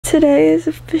Today is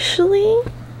officially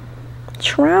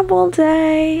travel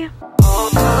day.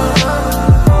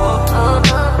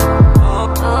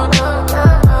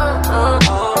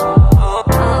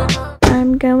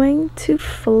 I'm going to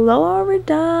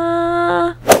Florida.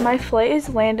 My flight is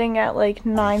landing at like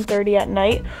 9:30 at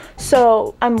night,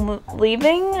 so I'm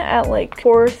leaving at like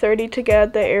 4:30 to get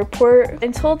at the airport.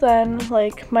 Until then,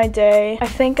 like my day, I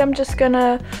think I'm just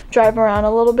gonna drive around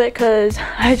a little bit because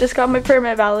I just got my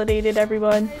permit validated,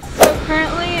 everyone. So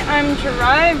currently I'm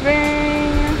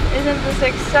driving. Isn't this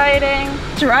exciting?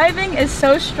 Driving is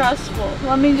so stressful,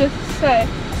 let me just say.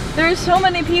 There's so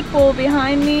many people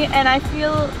behind me and I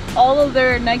feel all of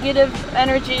their negative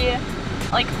energy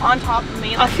like on top of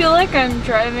me. I feel like I'm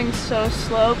driving so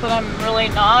slow, but I'm really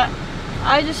not.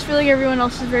 I just feel like everyone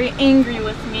else is very angry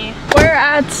with me. We're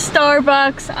at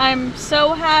Starbucks. I'm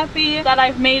so happy that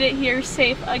I've made it here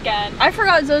safe again. I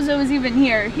forgot Zozo was even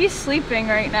here. He's sleeping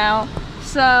right now.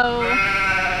 So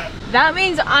that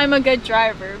means I'm a good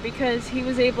driver because he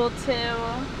was able to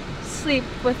sleep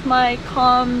with my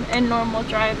calm and normal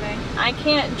driving. I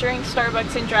can't drink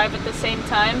Starbucks and drive at the same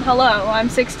time. Hello, I'm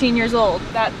 16 years old.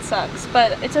 That sucks,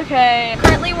 but it's okay.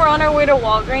 Currently we're on our way to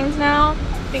Walgreens now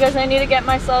because I need to get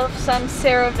myself some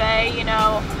CeraVe, you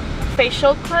know,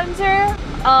 facial cleanser.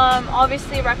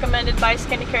 Obviously recommended by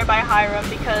Skincare by Hiram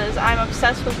because I'm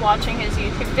obsessed with watching his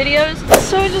YouTube videos.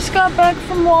 So I just got back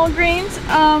from Walgreens.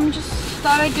 Just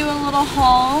thought I'd do a little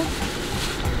haul.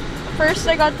 First,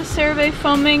 I got the CeraVe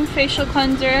Foaming Facial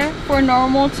Cleanser for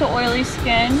normal to oily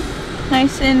skin.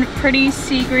 Nice and pretty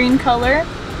sea green color.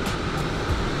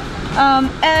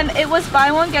 And it was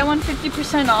buy one, get one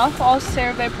 50% off all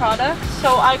CeraVe products.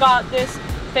 So I got this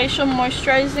facial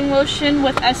moisturizing lotion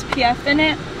with SPF in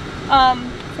it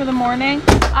for the morning.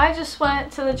 I just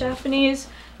went to the Japanese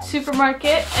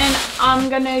supermarket and I'm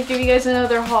gonna give you guys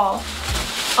another haul.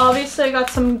 Obviously, I got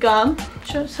some gum,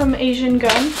 some Asian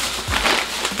gum.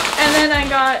 And then I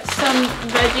got some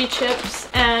veggie chips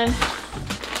and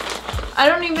I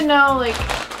don't even know, like,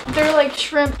 they're like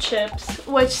shrimp chips,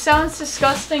 which sounds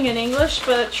disgusting in English,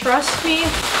 but trust me,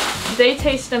 they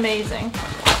taste amazing.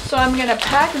 So I'm gonna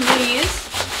pack these,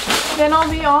 then I'll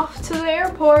be off to the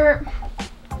airport.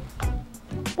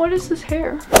 What is this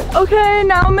hair? Okay,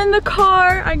 now I'm in the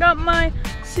car. I got my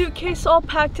suitcase all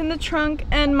packed in the trunk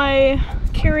and my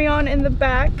carry-on in the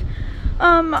back.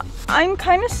 I'm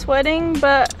kind of sweating,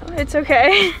 but it's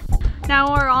okay. Now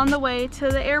we're on the way to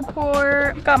the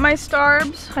airport. Got my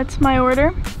Starbs, that's my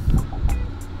order.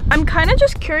 I'm kind of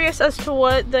just curious as to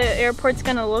what the airport's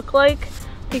gonna look like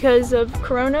because of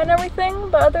Corona and everything,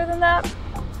 but other than that,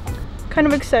 kind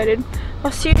of excited.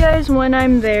 I'll see you guys when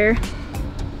I'm there.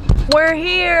 We're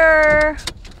here!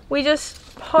 We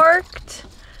just parked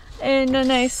in a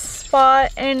nice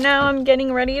spot and now I'm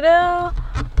getting ready to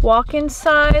walk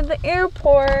inside the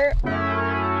airport.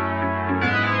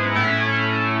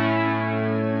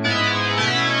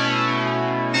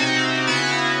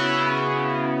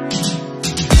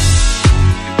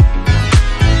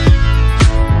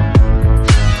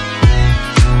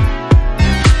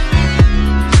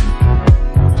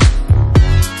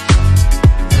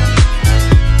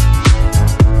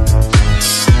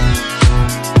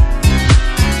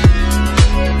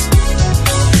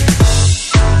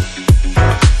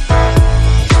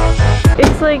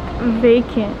 Like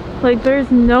vacant, like there's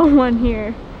no one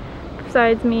here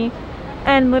besides me,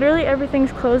 and literally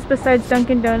everything's closed besides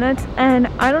Dunkin' Donuts, and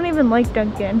I don't even like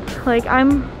Dunkin'. Like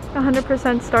I'm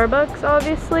 100% Starbucks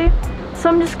obviously, so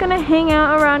I'm just gonna hang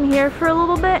out around here for a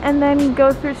little bit and then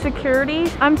go through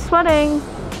security. I'm sweating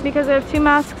because I have 2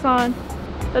 masks on,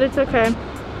 but it's okay.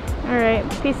 All right,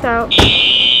 peace out.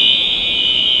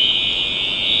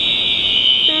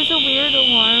 There's a weird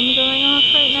alarm going off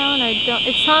right now and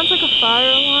it sounds like a fire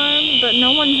alarm, but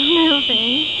no one's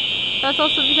moving. That's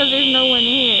also because there's no one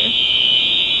here.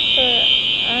 But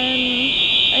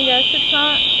I guess it's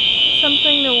not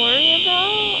something to worry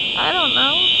about. I don't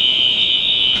know.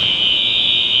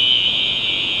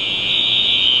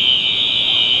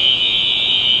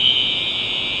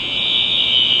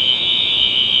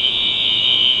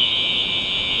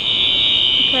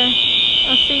 Okay,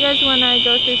 I'll see you guys when I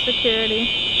go through security.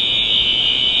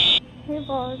 Hey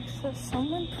vlog, so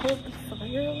someone pulled the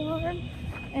fire alarm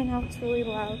and now it's really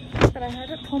loud. But I had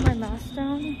to pull my mask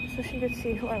down so she could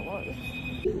see who I was.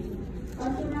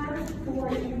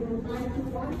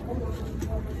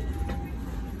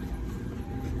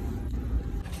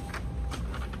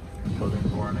 Clothing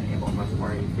for enable must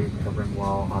wear a face covering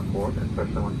while on board,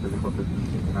 especially when physical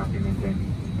distancing cannot be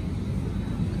maintained.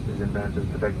 This is advantage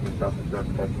protecting yourself and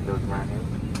protecting those around you.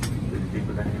 Please speak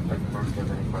with any infected or if you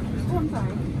have any questions. Oh, I'm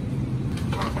sorry.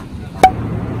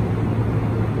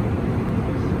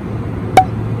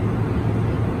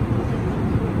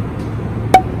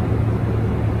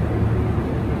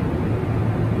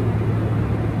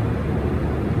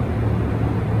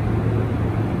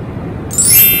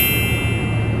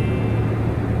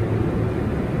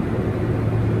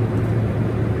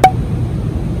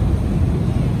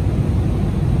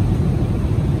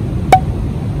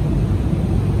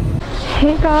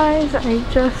 Hey guys, I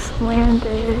just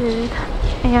landed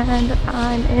and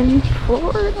I'm in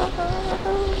Florida.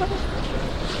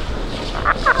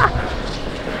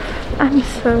 I'm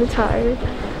so tired.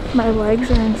 My legs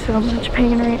are in so much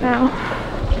pain right now.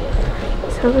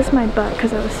 So is my butt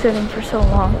because I was sitting for so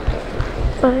long.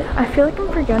 But I feel like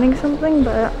I'm forgetting something,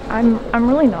 but I'm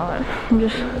really not. I'm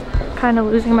just kind of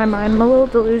losing my mind. I'm a little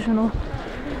delusional.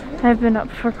 I've been up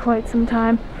for quite some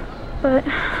time. But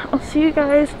I'll see you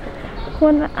guys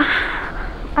when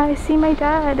I see my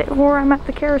dad or I'm at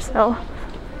the carousel.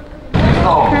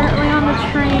 Currently on the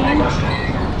train,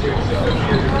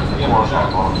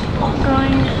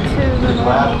 going to the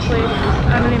normal place.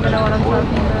 I don't even know what I'm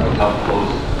talking about.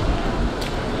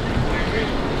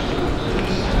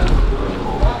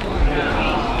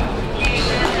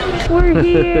 We're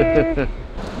here.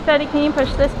 Daddy, can you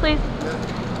push this, please?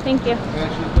 Thank you.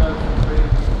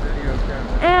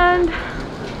 And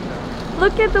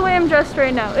look at the way I'm dressed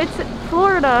right now. It's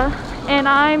Florida and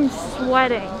I'm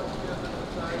sweating.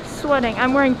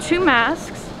 I'm wearing 2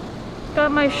 masks.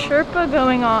 Got my Sherpa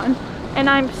going on and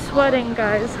I'm sweating,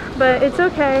 guys. But it's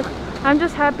okay. I'm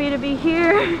just happy to be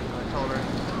here.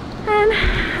 And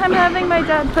I'm having my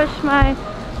dad push my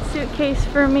suitcase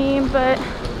for me, but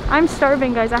I'm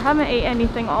starving, guys. I haven't ate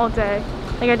anything all day.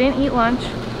 Like, I didn't eat lunch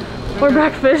or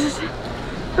breakfast,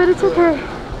 but it's okay.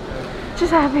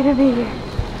 Just happy to be here.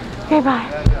 Okay,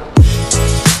 bye.